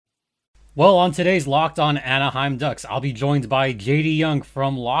Well, on today's Locked On Anaheim Ducks, I'll be joined by JD Young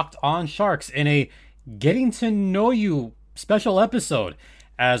from Locked On Sharks in a getting to know you special episode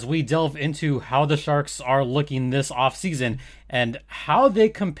as we delve into how the Sharks are looking this offseason and how they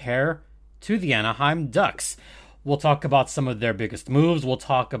compare to the Anaheim Ducks. We'll talk about some of their biggest moves. We'll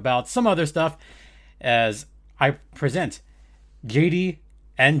talk about some other stuff as I present JD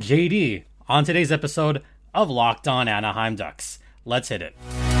and JD on today's episode of Locked On Anaheim Ducks. Let's hit it.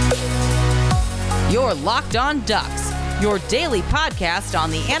 You're Locked On Ducks, your daily podcast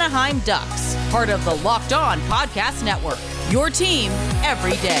on the Anaheim Ducks, part of the Locked On Podcast Network, your team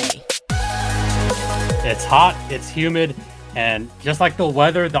every day. It's hot, it's humid, and just like the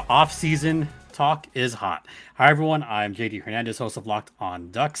weather, the off-season talk is hot. Hi, everyone. I'm JD Hernandez, host of Locked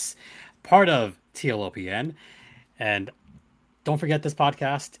On Ducks, part of TLOPN. And don't forget, this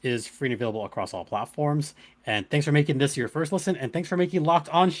podcast is free and available across all platforms. And thanks for making this your first listen, and thanks for making Locked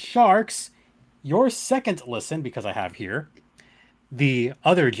On Sharks your second listen, because I have here the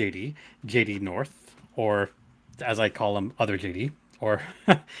other JD, JD North, or as I call him, other JD, or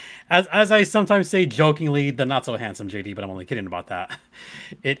as I sometimes say jokingly, the not so handsome JD, but I'm only kidding about that.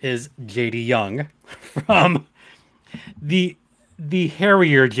 It is JD Young from the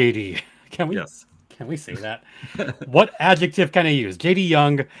hairier JD. Can we say that? What adjective can I use? JD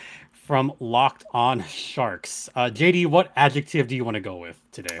Young from Locked On Sharks. JD, what adjective do you want to go with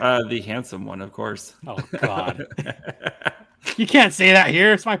today? The handsome one, of course. Oh, God. You can't say that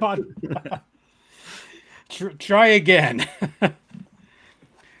here. It's my pod. Try again.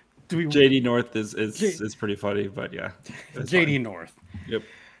 JD North is pretty funny, but yeah. JD fine. North. Yep.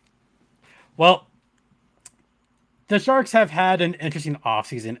 Well, the Sharks have had an interesting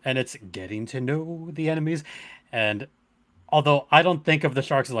offseason, and it's getting to know the enemies. And although I don't think of the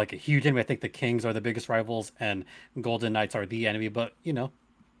Sharks as like a huge enemy, I think the Kings are the biggest rivals and Golden Knights are the enemy. But, you know,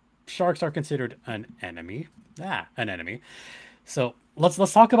 Sharks are considered an enemy. An enemy. So let's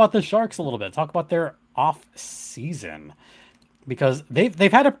talk about the Sharks a little bit. Talk about their off season, because they've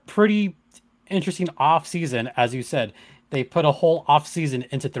had a pretty interesting off season. As you said, they put a whole off season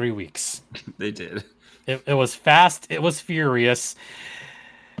into 3 weeks. They did. It was fast. It was furious.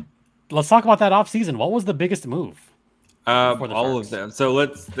 Let's talk about that off season. What was the biggest move? All of them. So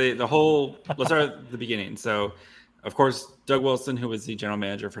let's start at the beginning. So, of course, Doug Wilson, who was the general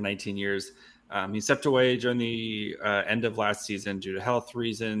manager for 19 years, he stepped away during the end of last season due to health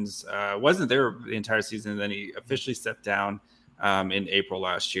reasons. Wasn't there the entire season. Then he officially stepped down in April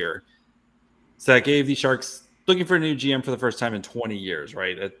last year. So that gave the Sharks looking for a new GM for the first time in 20 years,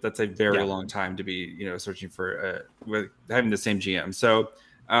 right? That's a very long time to be, searching for having the same GM. So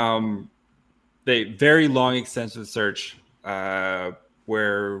they very long, extensive search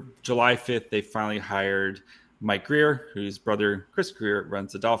where July 5th, they finally hired Mike Grier, whose brother Chris Grier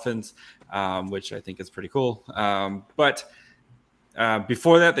runs the Dolphins, which I think is pretty cool. But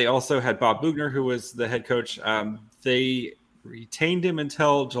before that, they also had Bob Bugner, who was the head coach. They retained him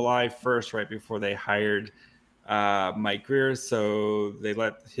until July 1st, right before they hired Mike Grier. So they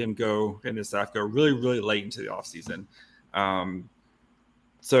let him go and his staff go really, really late into the offseason.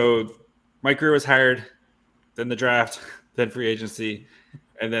 So Mike Grier was hired, then the draft, then free agency,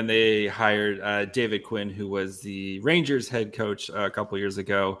 and then they hired David Quinn, who was the Rangers head coach a couple years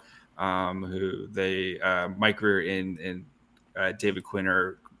ago. Mike Grier and David Quinn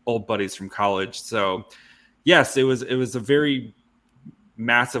are old buddies from college. So yes, it was a very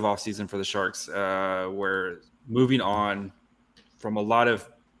massive offseason for the Sharks, where moving on from a lot of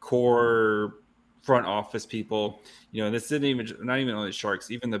core front office people, and this not even only the Sharks,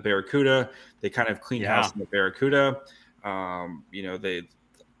 even the Barracuda, they kind of cleaned house in the Barracuda. They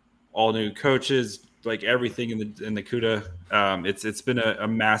all new coaches, like everything in the CUDA. It's been a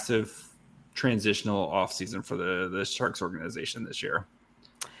massive transitional offseason for the Sharks organization this year.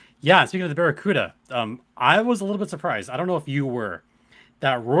 Yeah, speaking of the Barracuda, I was a little bit surprised. I don't know if you were,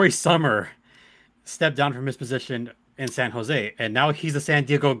 that Roy Sommer stepped down from his position in San Jose, and now he's the San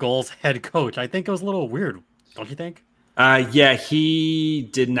Diego Gulls head coach. I think it was a little weird, don't you think? Yeah, he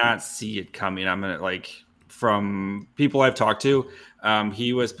did not see it coming. From people I've talked to,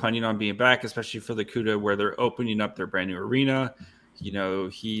 he was planning on being back, especially for the CUDA, where they're opening up their brand new arena.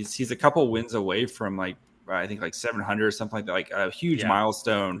 He's a couple wins away from I think 700 or something like that, like a huge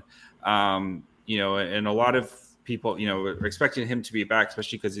milestone. And a lot of people, are expecting him to be back,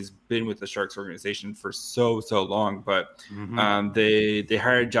 especially because he's been with the Sharks organization for so long. But they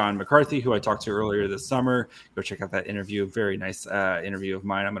hired John McCarthy, who I talked to earlier this summer. Go check out that interview. Very nice interview of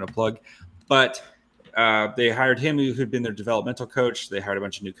mine. I'm going to plug. But they hired him, who'd been their developmental coach. They hired a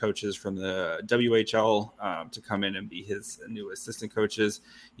bunch of new coaches from the WHL to come in and be his new assistant coaches,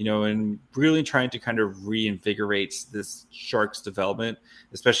 and really trying to kind of reinvigorate this Sharks development,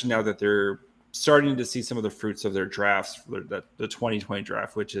 especially now that they're starting to see some of the fruits of their drafts, the 2020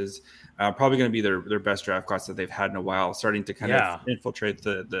 draft, which is probably going to be their best draft class that they've had in a while, starting to kind of infiltrate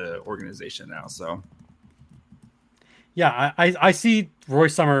the organization now. So. Yeah, I see Roy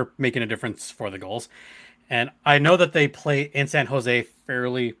Sommer making a difference for the Gulls. And I know that they play in San Jose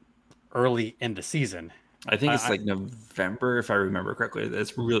fairly early in the season. I think it's like November, if I remember correctly.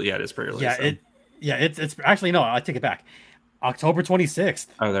 It's really, it's pretty early. Yeah, it's actually, no, I take it back. October 26th.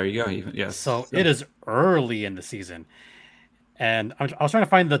 Oh, there you go. Yes. So it is early in the season. And I was trying to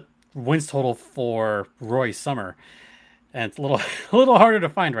find the wins total for Roy Sommer. And it's a little harder to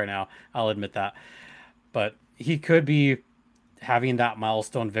find right now. I'll admit that. But he could be having that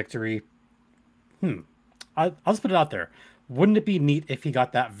milestone victory. I'll just put it out there. Wouldn't it be neat if he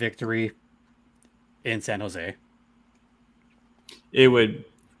got that victory in San Jose? It would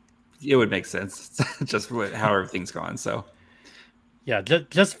make sense just with how everything's gone. So, yeah,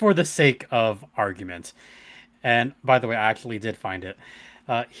 just for the sake of argument. And by the way, I actually did find it.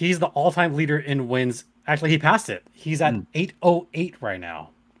 He's the all-time leader in wins. Actually, he passed it. He's at 808 right now.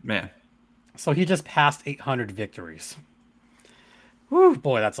 Man. So he just passed 800 victories. Woo,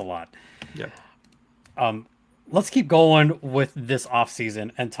 boy, that's a lot. Yeah. Let's keep going with this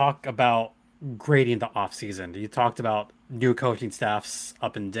offseason and talk about grading the offseason. You talked about new coaching staffs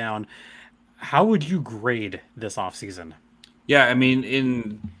up and down. How would you grade this offseason? Yeah, I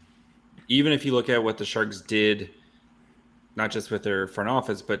mean, even if you look at what the Sharks did, not just with their front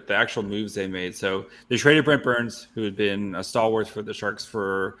office, but the actual moves they made. So they traded Brent Burns, who had been a stalwart for the Sharks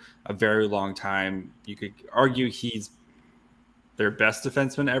for a very long time. You could argue he's their best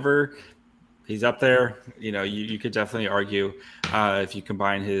defenseman ever. He's up there. You could definitely argue if you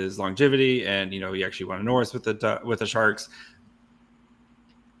combine his longevity and, he actually won a Norris with the Sharks.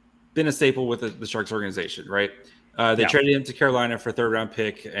 Been a staple with the Sharks organization, right? They traded him to Carolina for a third-round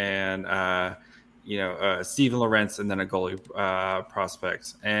pick and Steven Lorentz, and then a goalie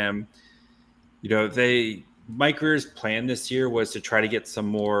prospect. And, Mike Grier's plan this year was to try to get some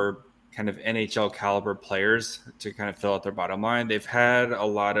more kind of NHL caliber players to kind of fill out their bottom line. They've had a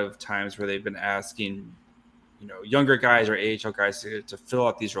lot of times where they've been asking, younger guys or AHL guys to fill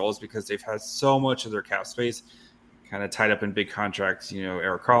out these roles because they've had so much of their cap space kind of tied up in big contracts.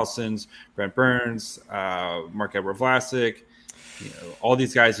 Erik Karlsson's, Brent Burns, Marc-Edouard Vlasic, all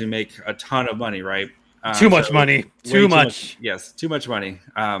these guys who make a ton of money, right? Too much money. Too much. Yes, too much money.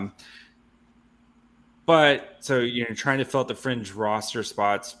 But so trying to fill out the fringe roster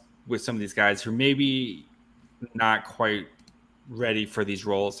spots with some of these guys who maybe not quite ready for these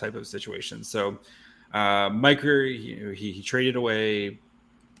roles type of situations. So Mike Grier, he traded away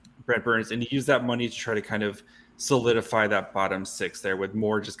Brent Burns, and he used that money to try to kind of solidify that bottom six there with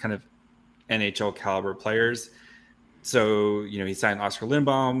more just kind of NHL caliber players. So, he signed Oscar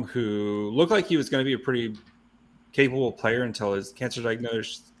Lindblom, who looked like he was going to be a pretty capable player until his cancer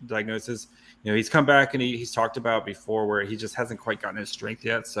diagnosis. He's come back and he's talked about before where he just hasn't quite gotten his strength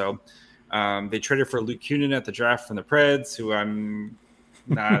yet. So they traded for Luke Kunin at the draft from the Preds, who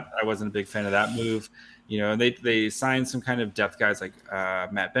I wasn't a big fan of that move. And they signed some kind of depth guys like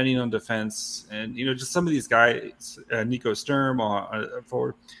Matt Benning on defense, and just some of these guys, Nico Sturm on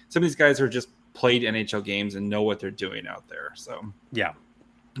forward. Some of these guys are just played NHL games and know what they're doing out there. So yeah,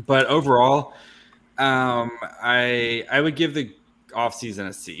 but overall, I would give the offseason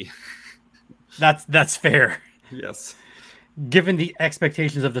a C. That's fair. Yes. Given the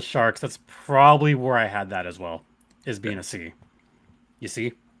expectations of the Sharks, that's probably where I had that as well, is being a C. You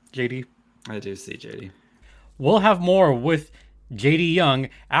see, JD? I do see, JD. We'll have more with JD Young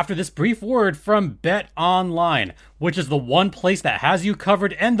after this brief word from Bet Online, which is the one place that has you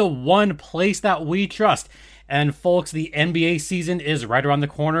covered and the one place that we trust. And folks, the NBA season is right around the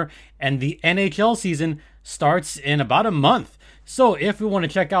corner, and the NHL season starts in about a month. So if we want to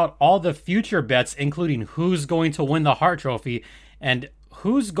check out all the future bets, including who's going to win the Hart Trophy and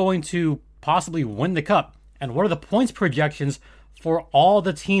who's going to possibly win the Cup, and what are the points projections for all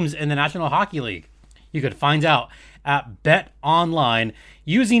the teams in the National Hockey League, you could find out at Bet Online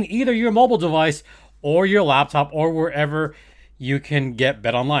using either your mobile device or your laptop or wherever you can get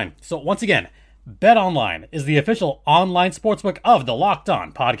Bet Online. So once again, Bet Online is the official online sportsbook of the Locked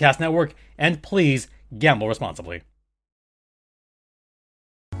On Podcast Network, and please gamble responsibly.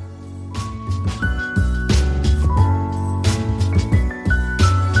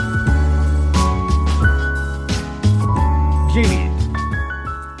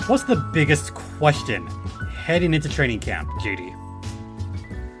 JD, what's the biggest question heading into training camp, JD?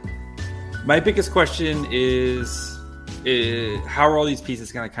 My biggest question is how are all these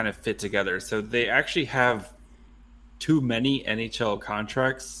pieces going to kind of fit together? So they actually have too many NHL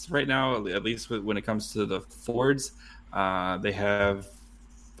contracts right now, at least when it comes to the forwards. They have,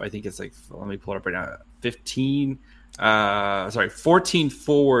 I think it's like, let me pull it up right now, 14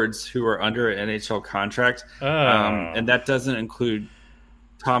 forwards who are under an NHL contract. And that doesn't include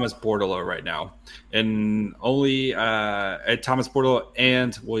Thomas Bordeleau right now. And only Thomas Bordeleau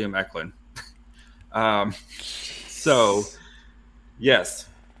and William Eklund. So, yes.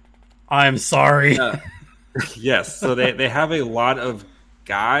 I'm sorry. Yes. So they have a lot of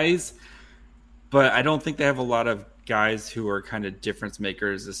guys, but I don't think they have a lot of guys who are kind of difference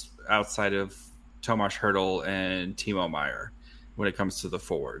makers outside of Tomas Hertl and Timo Meier when it comes to the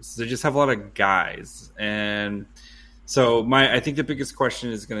forwards. They just have a lot of guys. And so I think the biggest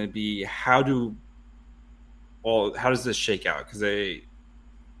question is going to be how does this shake out? Because I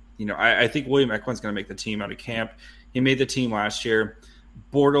think William Eklund's going to make the team out of camp. He made the team last year.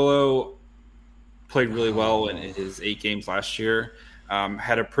 Bordeleau played really well in his 8 games last year.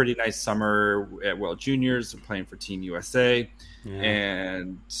 Had a pretty nice summer at World Juniors, playing for Team USA. Yeah.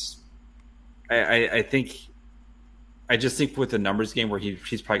 And I just think with the numbers game where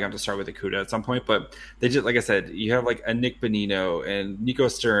he's probably going to start with Akuta at some point, but they just, like I said, you have like a Nick Bonino and Nico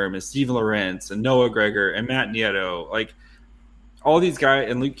Sturm and Steven Lorentz and Noah Gregor and Matt Nieto, like all these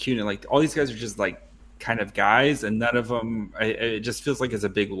guys, and Luke Kunin, like all these guys are just like kind of guys, and none of them, it just feels like it's a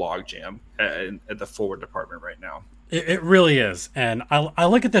big log jam at the forward department right now. It really is. And I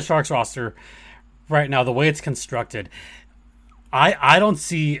look at the Sharks roster right now, the way it's constructed, I don't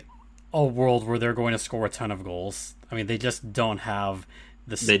see a world where they're going to score a ton of goals. I mean, they just don't have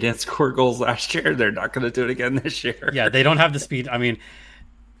the They didn't score goals last year. They're not going to do it again this year. Yeah, they don't have the speed. I mean,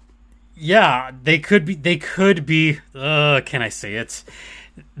 yeah, they could be, can I say it?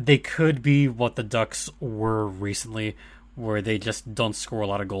 They could be what the Ducks were recently, where they just don't score a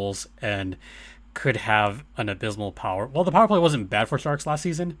lot of goals and could have an abysmal power. Well, the power play wasn't bad for Sharks last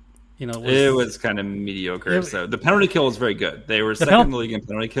season. It was kind of mediocre. So the penalty kill was very good. They were second in the league in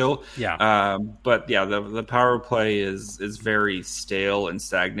penalty kill. Yeah. But yeah, the power play is very stale and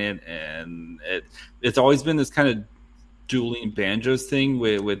stagnant, and it's always been this kind of dueling banjos thing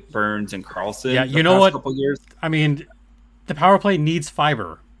with Burns and Carlson. Yeah, you know what? Couple years. I mean, the power play needs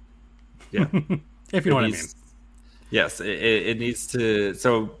fiber. Yeah, if you know what I mean. Yes, it needs to.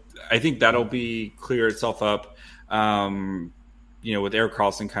 So I think that'll clear itself up. With Erik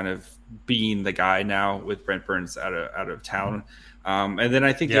Karlsson kind of being the guy now with Brent Burns out of town. And then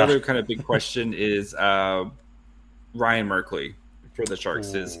I think the other kind of big question is Ryan Merkley for the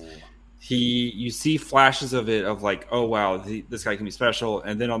Sharks. You see flashes of it, of like, oh wow, this guy can be special,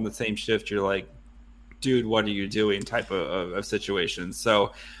 and then on the same shift you're like, dude, what are you doing type of situation.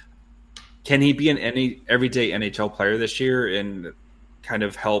 So can he be an everyday NHL player this year and kind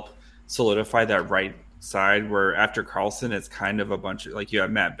of help solidify that right side, where after Karlsson it's kind of a bunch of, like, you have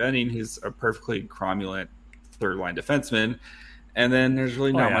Matt Benning, who's a perfectly cromulent third line defenseman, and then there's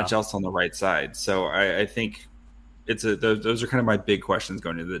really not much else on the right side. So I think those are kind of my big questions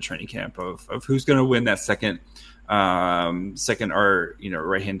going into the training camp of who's going to win that second right-hand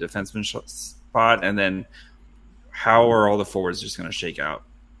defenseman spot, and then how are all the forwards just going to shake out.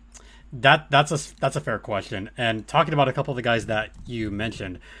 That's a fair question. And talking about a couple of the guys that you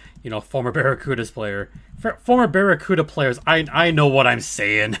mentioned, former Barracuda players, I know what I'm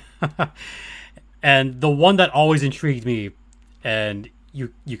saying. And the one that always intrigued me, and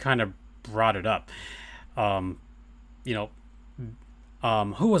you kind of brought it up, who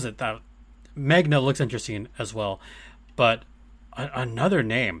was it? That Magna looks interesting as well, but another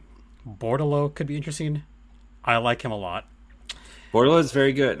name, Bordeleau, could be interesting. I like him a lot. Bordeleau is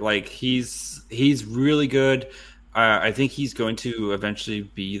very good. Like, he's really good. I think he's going to eventually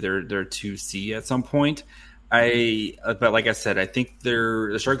be their 2C at some point. But like I said, I think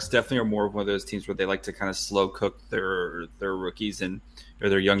the Sharks definitely are more of one of those teams where they like to kind of slow cook their rookies or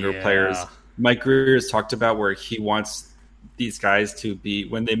their younger players. Mike Grier has talked about where he wants these guys to be,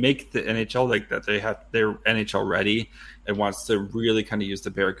 when they make the NHL, like that, they're NHL ready, and wants to really kind of use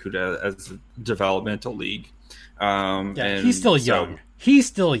the Barracuda as a developmental league. He's still young. He's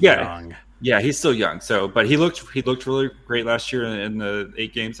still young. Yeah, he's still young. So, but he looked really great last year in the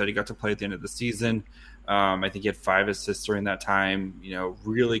 8 games that he got to play at the end of the season. I think he had 5 assists during that time.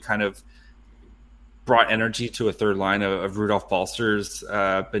 Really kind of brought energy to a third line of Rudolph Balcers,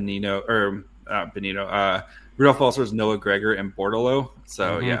 Rudolph Balcers, Noah Gregor, and Bordeleau.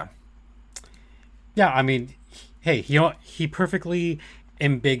 So yeah. I mean, hey, he perfectly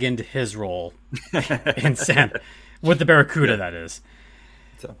embiggened his role in San with the Barracuda. That is,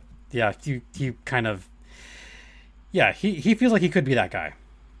 so yeah, he kind of, yeah, he feels like he could be that guy.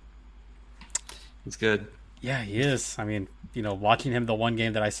 He's good. Yeah, he is. I mean, watching him the one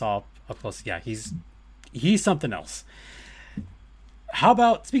game that I saw up close, yeah, he's something else. How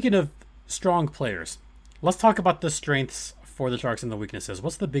about, speaking of strong players, let's talk about the strengths for the Sharks and the weaknesses.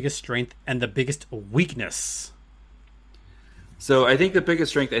 What's the biggest strength and the biggest weakness? So I think the biggest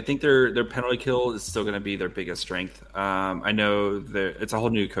strength, I think their penalty kill is still going to be their biggest strength. I know it's a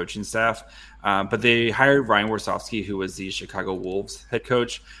whole new coaching staff, but they hired Ryan Warsofsky, who was the Chicago Wolves head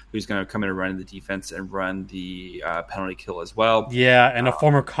coach, who's going to come in and run the defense and run the penalty kill as well. Yeah, and a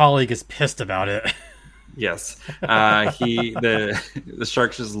former colleague is pissed about it. Yes, the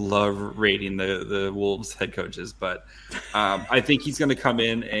Sharks just love rating the Wolves head coaches, but I think he's going to come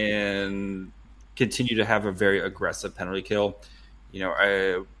in and continue to have a very aggressive penalty kill. You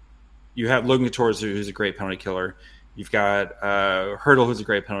have Logan Couture, who's a great penalty killer. You've got Hertl, who's a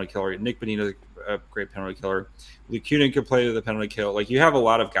great penalty killer. Nick Bonino, a great penalty killer. Luke Kunin can play the penalty kill. Like, you have a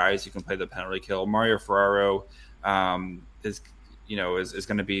lot of guys who can play the penalty kill. Mario Ferraro is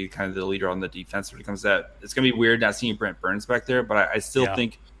going to be kind of the leader on the defense when it comes to that. It's going to be weird not seeing Brent Burns back there, but I still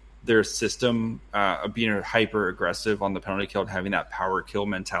think their system of being hyper aggressive on the penalty kill and having that power kill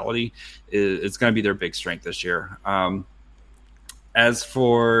mentality is going to be their big strength this year. As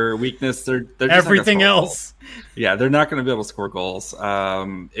for weakness, they're just everything else. Yeah, they're not going to be able to score goals.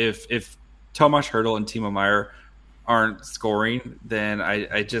 If Tomas Hertl and Timo Meier aren't scoring, then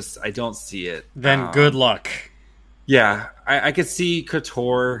I don't see it. Then good luck. Yeah, I could see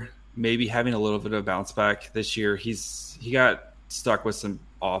Couture maybe having a little bit of a bounce back this year. He got stuck with some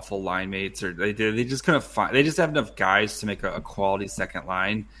awful line mates, or they just couldn't find. They just have enough guys to make a quality second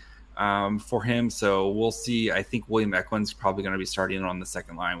line for him. So we'll see. I think William Eklund's probably going to be starting on the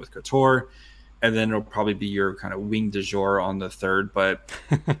second line with Couture, and then it'll probably be your kind of wing de jour on the third. But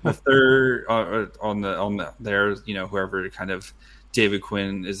the third on the there, whoever kind of David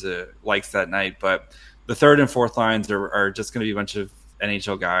Quinn likes that night. But the third and fourth lines are just going to be a bunch of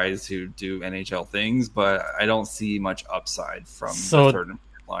NHL guys who do NHL things, but I don't see much upside from the third and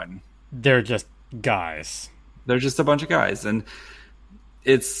fourth line. They're just guys. They're just a bunch of guys, and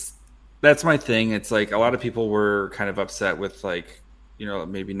that's my thing. It's like a lot of people were kind of upset with, like,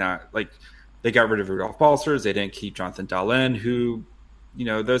 maybe not, like, they got rid of Rudolph Balcers. They didn't keep Jonathan Dahlen, who,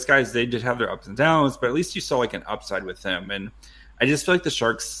 those guys, they did have their ups and downs, but at least you saw like an upside with them. And I just feel like the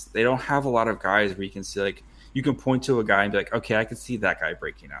Sharks, they don't have a lot of guys where you can see, like, you can point to a guy and be like, okay, I can see that guy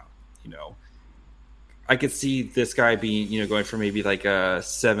breaking out. I could see this guy being, going from maybe like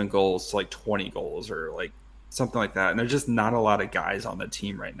 7 goals to like 20 goals or like something like that. And there's just not a lot of guys on the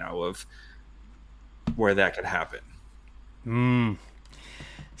team right now of where that could happen.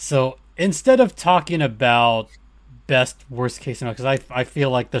 So instead of talking about best worst case scenario, because I feel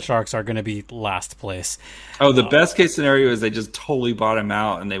like the Sharks are going to be last place. Oh, the best case scenario is they just totally bottom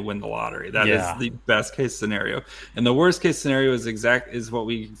out and they win the lottery. That is the best case scenario. And the worst case scenario is what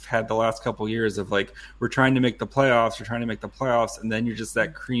we've had the last couple of years of, like, we're trying to make the playoffs, and then you're just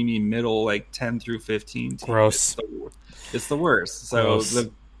that creamy middle, like 10 through 15 team. Gross. It's the worst. So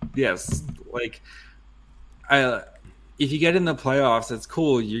if you get in the playoffs, it's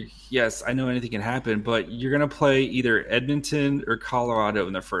cool. Yes, I know anything can happen, but you're going to play either Edmonton or Colorado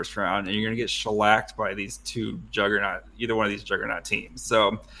in the first round, and you're going to get shellacked by either one of these juggernaut teams.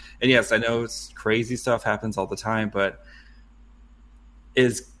 So, and yes, I know it's crazy stuff happens all the time, but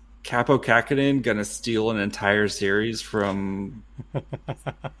is Capo Kakinen going to steal an entire series from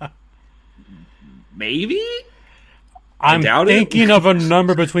maybe? I'm thinking of a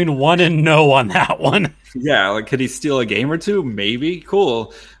number between 1 and no on that one. Yeah, like, could he steal a game or two? Maybe.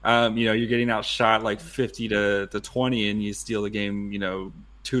 Cool. You're getting outshot like 50 to 20, and you steal the game,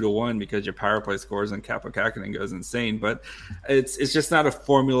 2-1 because your power play scores and Capo Kakinen goes insane. But it's just not a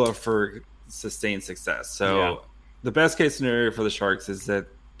formula for sustained success. So the best case scenario for the Sharks is that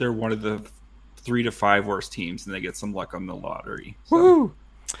they're one of the 3 to 5 worst teams, and they get some luck on the lottery. So. Woo!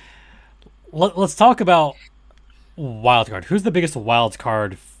 Let's talk about wild card. Who's the biggest wild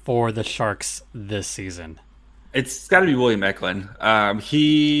card for the Sharks this season? It's got to be William Eklund.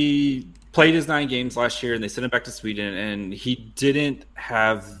 He played his 9 games last year, and they sent him back to Sweden, and he didn't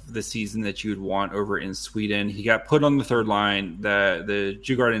have the season that you would want over in Sweden. He got put on the third line. The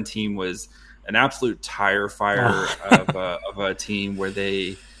Djurgården team was an absolute tire fire of a team where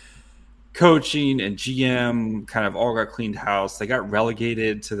they coaching and GM kind of all got cleaned house. They got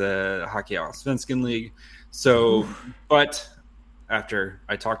relegated to the Hockey Allsvenskan League. So, but after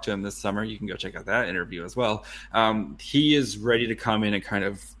I talked to him this summer, you can go check out that interview as well. He is ready to come in and kind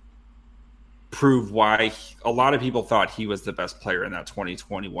of prove why a lot of people thought he was the best player in that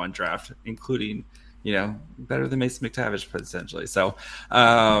 2021 draft, including, better than Mason McTavish potentially. So,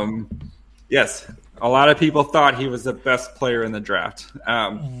 yes, a lot of people thought he was the best player in the draft.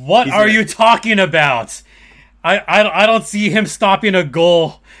 What are you talking about? I don't see him stopping a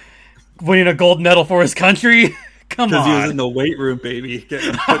goal, winning a gold medal for his country. Come on. Because he was in the weight room, baby,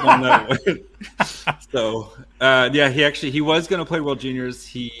 getting put on that weight. So, he was going to play World Juniors.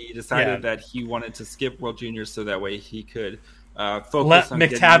 He decided that he wanted to skip World Juniors so that way he could focus let on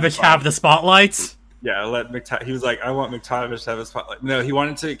McTavish have the spotlights. Yeah, he was like, I want McTavish to have a spotlight. No, he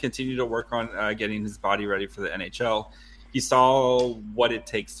wanted to continue to work on getting his body ready for the NHL. He saw what it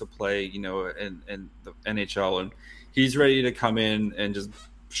takes to play, in the NHL, and he's ready to come in and just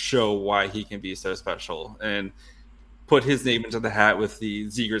show why he can be so special and put his name into the hat with the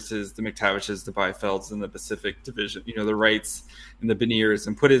Zegerses, the McTavishes, the Biefelds in the Pacific Division, the Wrights and the Beniers,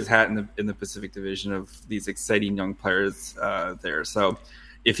 and put his hat in the Pacific Division of these exciting young players there. So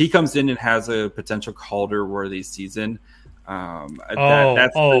if he comes in and has a potential Calder-worthy season, that's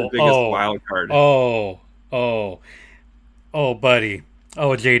the biggest wild card. Buddy.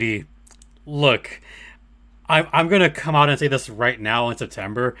 JD. Look, I'm going to come out and say this right now in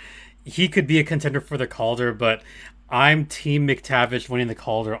September. He could be a contender for the Calder, but I'm Team McTavish winning the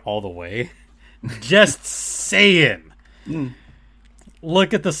Calder all the way. Just saying.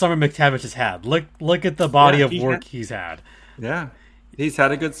 Look at the summer McTavish has had. Look at the body of work he's had. Yeah, he's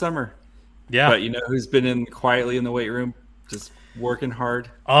had a good summer. Yeah. But who's been quietly in the weight room, just working hard?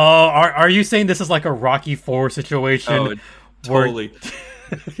 Are you saying this is like a Rocky IV situation? Oh, totally.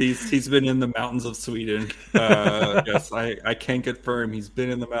 He's been in the mountains of Sweden. Yes, I can confirm he's been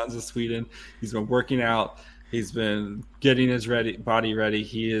in the mountains of Sweden. He's been working out. He's been getting his body ready.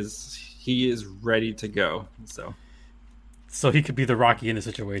 He is ready to go. So he could be the Rocky in the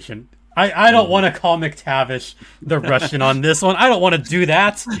situation. I don't want to call McTavish the Russian on this one. I don't want to do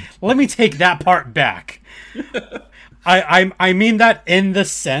that. Let me take that part back. I mean that in the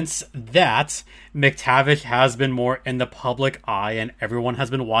sense that McTavish has been more in the public eye and everyone has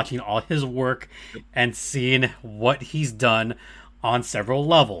been watching all his work and seeing what he's done on several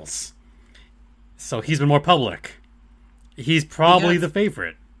levels. So he's been more public. He's probably the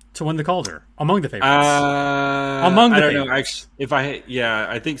favorite to win the Calder among the favorites. I don't know.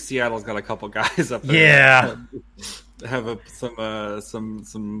 I think Seattle's got a couple guys up there. Yeah, have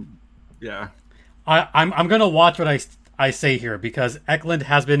some. Yeah, I'm gonna watch what I say here because Eklund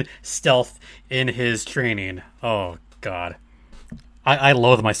has been stealth in his training. Oh God, I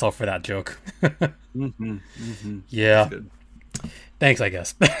loathe myself for that joke. Yeah, thanks. I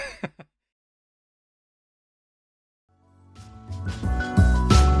guess.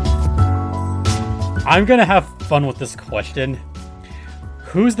 I'm going to have fun with this question.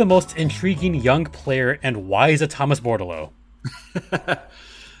 Who's the most intriguing young player and why is it Thomas Bordeleau?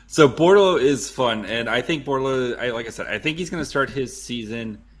 So Bordeleau is fun. And I think Bordeleau, like I said, I think he's going to start his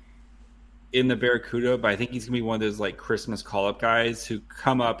season in the Barracuda, but I think he's going to be one of those like Christmas call-up guys who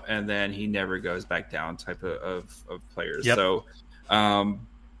come up and then he never goes back down type of players. Yep. So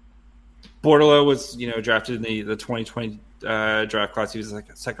Bordeleau was, drafted in the 2020 draft class. He was like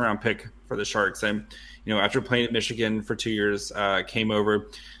a second-round pick for the Sharks, and after playing at Michigan for 2 years, came over.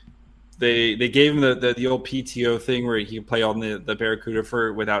 They gave him the old PTO thing where he could play on the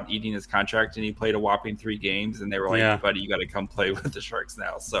Barracuda without eating his contract, and he played a whopping 3 games. And they were like, "Buddy, you got to come play with the Sharks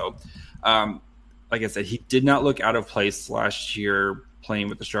now." So, like I said, he did not look out of place last year playing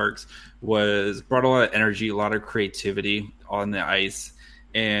with the Sharks. Brought a lot of energy, a lot of creativity on the ice,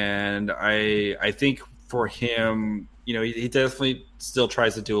 and I think for him, he definitely still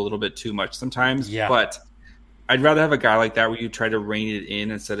tries to do a little bit too much sometimes. Yeah. But I'd rather have a guy like that where you try to rein it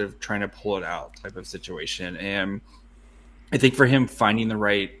in instead of trying to pull it out type of situation. And I think for him, finding the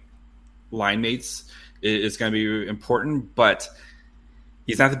right line mates is going to be important. But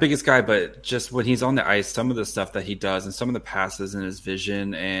he's not the biggest guy, but just when he's on the ice, some of the stuff that he does and some of the passes and his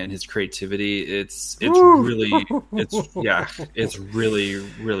vision and his creativity, it's really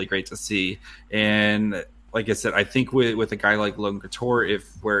great to see. And like I said, I think with a guy like Logan Couture,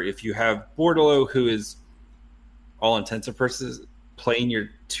 if you have Bordeleau, who is all intents and purposes playing your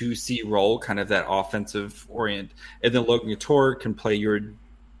 2C role, kind of that offensive orient, and then Logan Couture can play your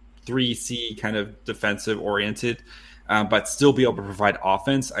 3C kind of defensive oriented, but still be able to provide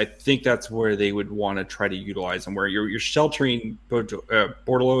offense. I think that's where they would want to try to utilize them, where you're sheltering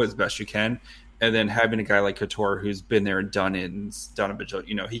Bordeleau as best you can, and then having a guy like Couture who's been there and done it and done a bit,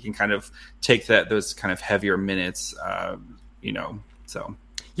 he can kind of take those kind of heavier minutes So.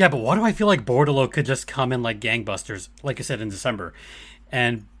 Yeah, but why do I feel like Bordeleau could just come in like gangbusters, like I said, in December,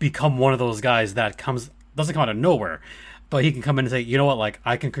 and become one of those guys that doesn't come out of nowhere, but he can come in and say, you know what, like,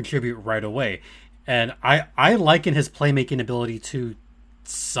 I can contribute right away. And I liken his playmaking ability to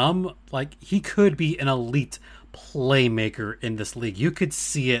he could be an elite playmaker in this league. You could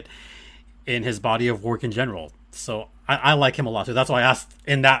see it in his body of work in general. So I like him a lot too. That's why I asked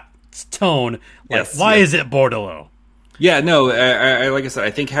in that tone, like, why is it Bordeleau? Yeah, no, I like I said,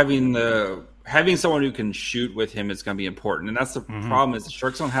 I think having someone who can shoot with him is going to be important, and that's the problem. Is the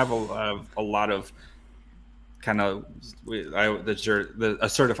Sharks don't have a lot of kind of a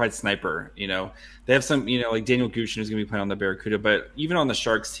certified sniper. They have some, like Daniel Gushchin who's going to be playing on the Barracuda, but even on the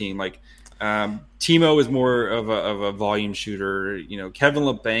Sharks team, like Timo is more of a volume shooter. Kevin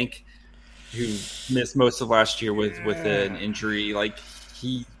LeBanc, who missed most of last year with an injury, like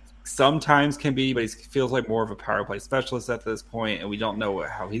he sometimes can be, but he feels like more of a power play specialist at this point, and we don't know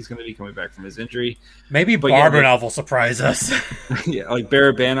how he's going to be coming back from his injury. Maybe Barabanov will surprise us. Yeah, like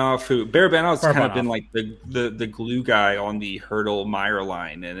Barabanov's kind of been like the glue guy on the Hurdle Meyer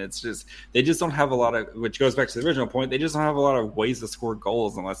line, and it's just they just don't have a lot of, which goes back to the original point, they just don't have a lot of ways to score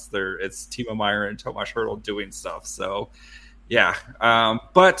goals unless it's Timo Meyer and Tomas Hurdle doing stuff. So. Yeah,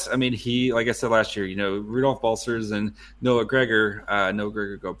 but I mean, he, like I said last year, Rudolph Balcers and Noah Gregor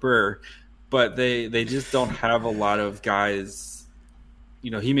go Burr, but they just don't have a lot of guys.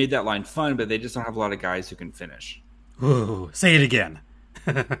 He made that line fun, but they just don't have a lot of guys who can finish. Ooh, say it again.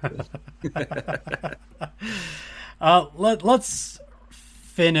 Let's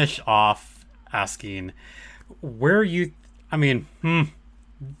finish off asking where you. I mean,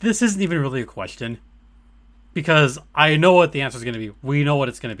 this isn't even really a question. Because I know what the answer is going to be. We know what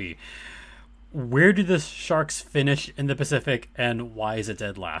it's going to be. Where do the Sharks finish in the Pacific, and why is it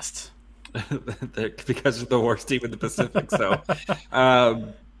dead last? Because they're the worst team in the Pacific. So,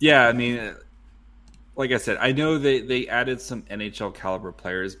 yeah, I mean, like I said, I know they added some NHL caliber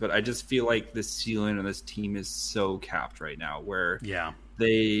players, but I just feel like the ceiling on this team is so capped right now, where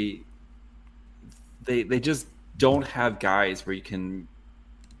they just don't have guys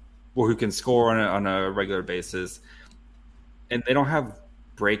who can score on a regular basis, and they don't have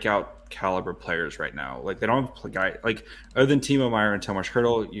breakout caliber players right now. Like they don't have a guy like other than Timo Meyer and Tomas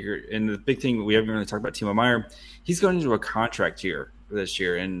Hurdle. And the big thing we haven't really talked about Timo Meyer, he's going into a contract year this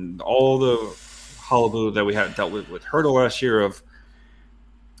year, and all the hullabaloo that we had dealt with Hurdle last year of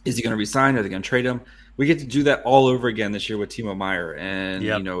is he going to resign? Are they going to trade him? We get to do that all over again this year with Timo Meyer, and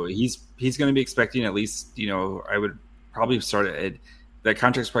he's going to be expecting at least I would probably start at. That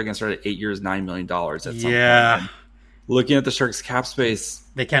contract's probably going to start at 8 years, $9 million at some point. And looking at the Sharks cap space,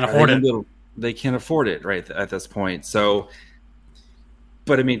 they can't afford it. They can't afford it right at this point. So,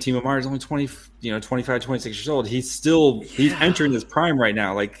 but I mean, Timo Meyer is only 25, 26 years old. He's entering his prime right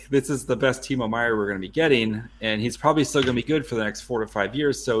now. Like this is the best Timo Meyer we're going to be getting, and he's probably still going to be good for the next 4 to 5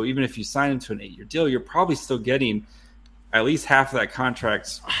 years. So even if you sign him to an 8-year deal, you're probably still getting at least half of that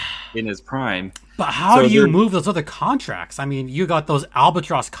contract in his prime. But how do you move those other contracts? I mean, you got those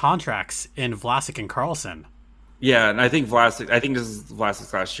albatross contracts in Vlasic and Karlsson. Yeah, and I think this is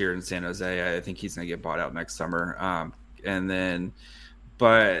Vlasic's last year in San Jose. I think he's going to get bought out next summer. It's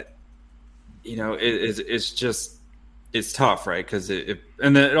tough, right? Because if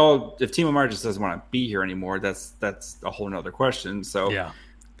Timo Meyer just doesn't want to be here anymore, that's a whole nother question. So yeah.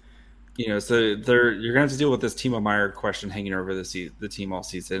 So you're going to have to deal with this Timo Meyer question hanging over the team all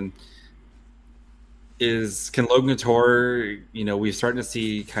season. Can Logan Couture, we're starting to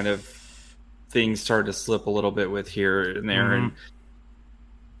see kind of things start to slip a little bit with here and there. And,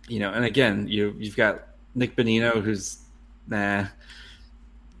 and again, you've got Nick Bonino, who's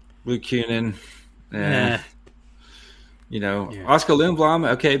Luke Kunin, Oscar Lindblom.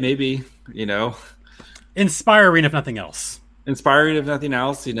 Okay. Maybe, inspiring if nothing else.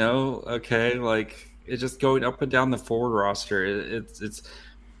 Okay. Like it's just going up and down the forward roster. It's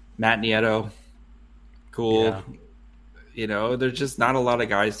Matt Nieto. Cool. Yeah. There's just not a lot of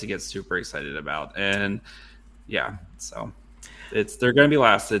guys to get super excited about. And so they're going to be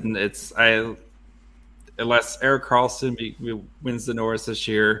last. And unless Erik Karlsson wins the Norris this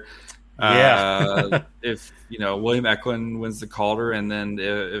year. If, William Eklund wins the Calder, and then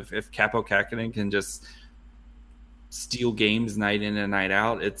if Kaapo Kähkönen can just steal games night in and night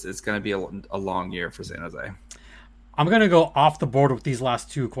out, it's going to be a long year for San Jose. I'm going to go off the board with these last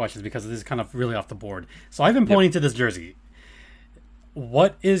two questions because this is kind of really off the board. So I've been pointing to this jersey.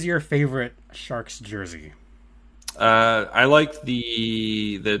 What is your favorite Sharks jersey? I like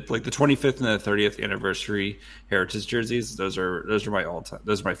the 25th and the 30th anniversary Heritage jerseys. Those are my all time.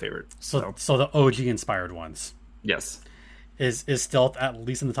 Those are my favorite. So the OG inspired ones. Yes. Is Stealth at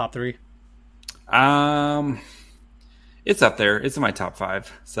least in the top 3? It's up there. It's in my top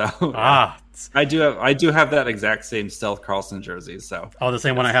 5. So I do have that exact same Stealth Carlson jersey. So the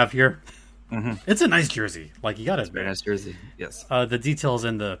same one I have here. Mm-hmm. It's a nice jersey. Like, you got it. Very nice jersey. Yes. The details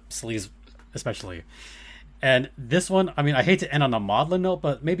in the sleeves, especially. And this one, I mean, I hate to end on a maudlin note,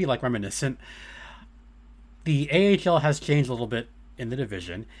 but maybe like reminiscent. The AHL has changed a little bit in the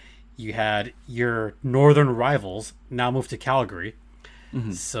division. You had your northern rivals now move to Calgary.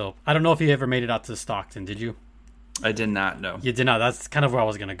 Mm-hmm. So I don't know if you ever made it out to Stockton. Did you? I did not, no. You did not. That's kind of where I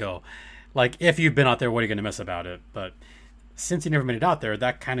was going to go. Like, if you've been out there, what are you going to miss about it? But since you never made it out there,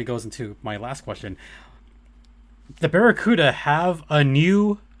 that kind of goes into my last question. The Barracuda have a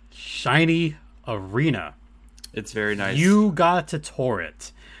new shiny arena. It's very nice. You got to tour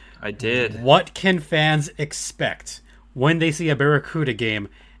it. I did. What can fans expect when they see a Barracuda game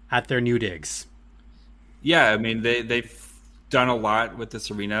at their new digs? Yeah, I mean, they've done a lot with this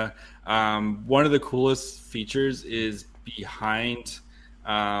arena. One of the coolest features is behind,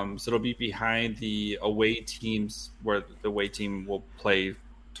 so it'll be behind the away teams where the away team will play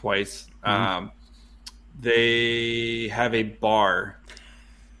twice. Mm-hmm. They have a bar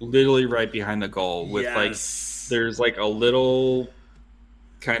literally right behind the goal with there's like a little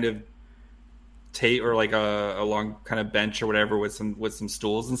kind of tape or like a long kind of bench or whatever with some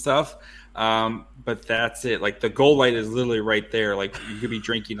stools and stuff. But that's it. Like, the goal light is literally right there. Like, you could be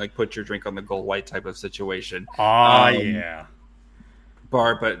drinking, like, put your drink on the goal light type of situation. Yeah.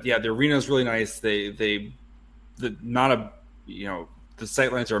 Bar, but yeah, the arena is really nice. The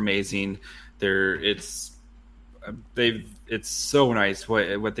sightlines are amazing. It's so nice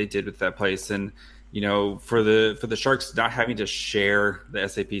what they did with that place. And, for the Sharks not having to share the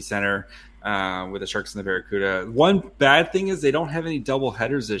SAP Center with the Sharks and the Barracuda. One bad thing is they don't have any double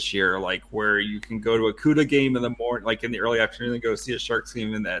headers this year, like where you can go to a CUDA game in the morning, like in the early afternoon, and go see a Sharks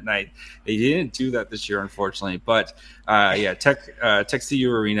game in that night. They didn't do that this year, unfortunately. But Tech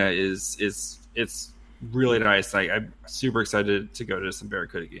CU Arena is really nice. I'm super excited to go to some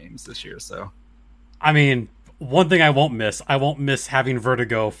Barracuda games this year. So, I mean, one thing I won't miss having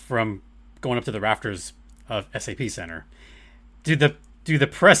vertigo from going up to the rafters of SAP Center. Do the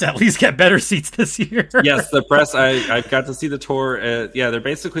press at least get better seats this year? Yes, the press. I got to see the tour. They're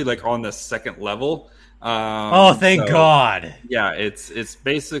basically like on the second level. Thank God. Yeah, it's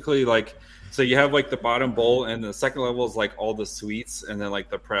basically like, so you have like the bottom bowl, and the second level is like all the suites, and then like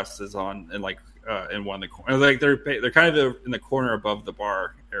the press is on and like in one of the corner. Like they're kind of in the corner above the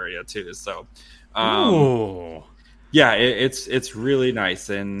bar area too. So, ooh. Yeah, it's really nice,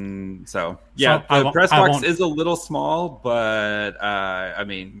 and so the press box is a little small, but I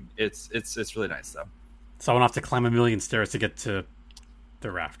mean it's really nice though. So I won't have to climb a million stairs to get to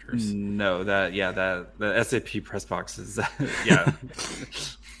the rafters. No, the SAP press box is yeah.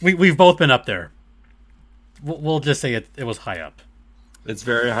 We've both been up there. We'll just say it was high up. It's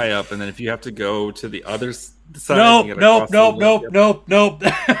very high up, and then if you have to go to the other side, nope.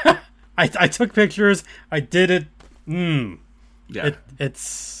 I took pictures. I did it. Yeah,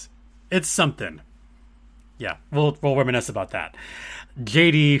 it's something. Yeah, we'll reminisce about that.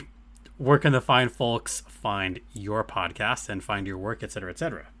 JD, where can the fine folks find your podcast and find your work, et cetera, et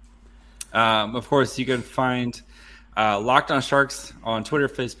cetera? Of course, you can find Locked On Sharks on Twitter,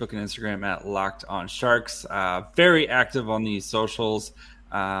 Facebook, and Instagram at Locked On Sharks. Very active on these socials.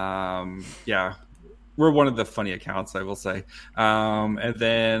 We're one of the funny accounts, I will say. And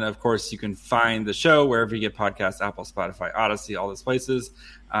then, of course, you can find the show wherever you get podcasts, Apple, Spotify, Odyssey, all those places.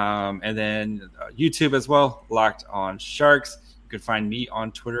 And then YouTube as well, Locked On Sharks. You can find me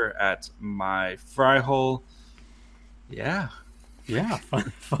on Twitter at myfryhole. Yeah,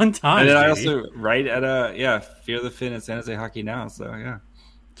 fun times. And then I also write at Fear the Fin and San Jose Hockey Now. So, yeah.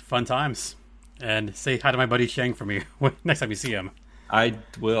 Fun times. And say hi to my buddy Shang for me next time you see him. I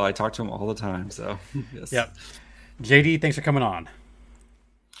will. I talk to him all the time. So, yes. Yep. JD, thanks for coming on.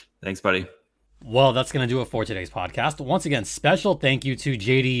 Thanks, buddy. Well, that's going to do it for today's podcast. Once again, special thank you to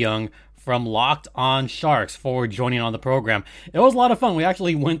JD Young from Locked On Sharks for joining on the program. It was a lot of fun. We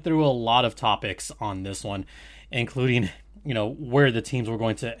actually went through a lot of topics on this one, including, where the teams were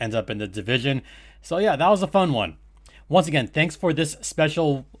going to end up in the division. So, yeah, that was a fun one. Once again, thanks for this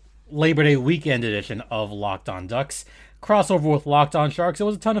special Labor Day weekend edition of Locked On Ducks. Crossover with Locked On Sharks. It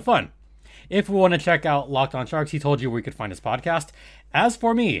was a ton of fun. If we want to check out Locked On Sharks, he told you where you could find his podcast. As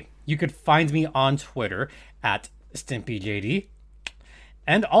for me, you could find me on Twitter at StimpyJD.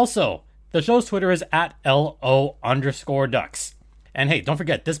 And also, the show's Twitter is at LO_Ducks. And hey, don't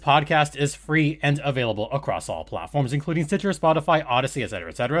forget, this podcast is free and available across all platforms, including Stitcher, Spotify, Odyssey, etc.,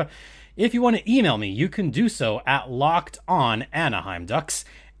 etc. If you want to email me, you can do so at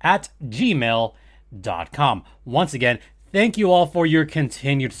lockedonanaheimducks@gmail.com. Once again, thank you all for your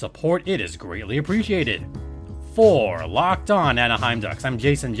continued support. It is greatly appreciated. For Locked On Anaheim Ducks, I'm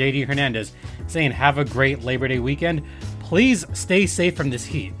Jason JD Hernandez saying have a great Labor Day weekend. Please stay safe from this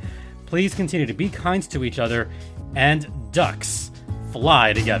heat. Please continue to be kind to each other, and Ducks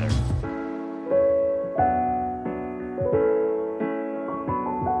fly together.